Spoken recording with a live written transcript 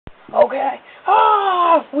Okay.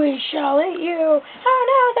 Ah, we shall eat you. Oh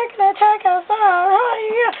no, they're gonna attack us.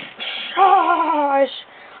 Oh, gosh,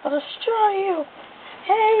 I'll destroy you.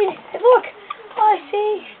 Hey, look, I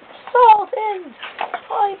see salt and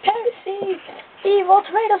I see evil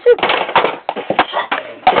tomato soup.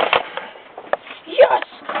 Yes.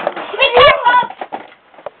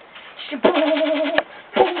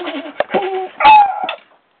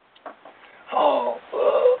 Oh.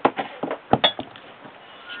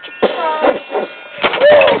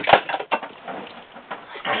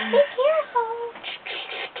 Be careful.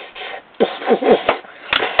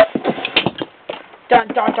 Dun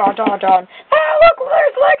dun dun dun dun. Ah, look,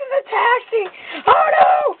 there's Leg in the taxi. Oh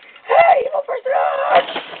no! Hey, evil person!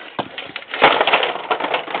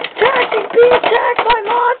 Taxi being attacked by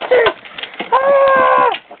monsters! Ah!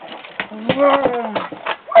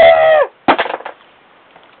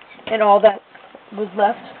 And all that was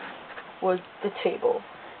left was the table.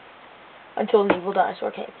 Until an evil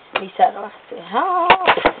dinosaur came. And he sat on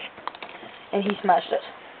it. And he smashed it.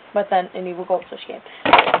 But then an evil goldfish came.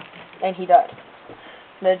 And he died.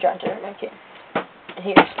 The giant dragon came. And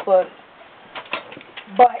he exploded.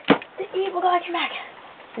 But the evil guy came back.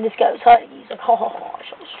 And this guy was hiding. He's like, ha ha ha, I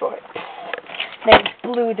shall destroy it. And then he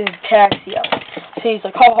blew the taxi up. So he's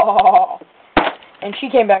like, ha ha ha ha. And she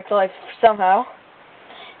came back to life somehow.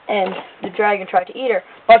 And the dragon tried to eat her.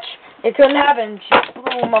 But it couldn't happen. She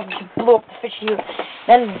blew him up. She blew up the fish.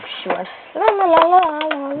 Then she went, la la la la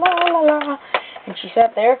la la la. And she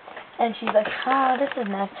sat there. And she's like, this is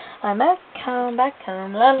nice. I'm back home,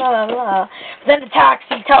 la la la la. Then the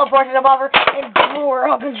taxi teleported above her and blew her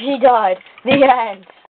up and she died. The end.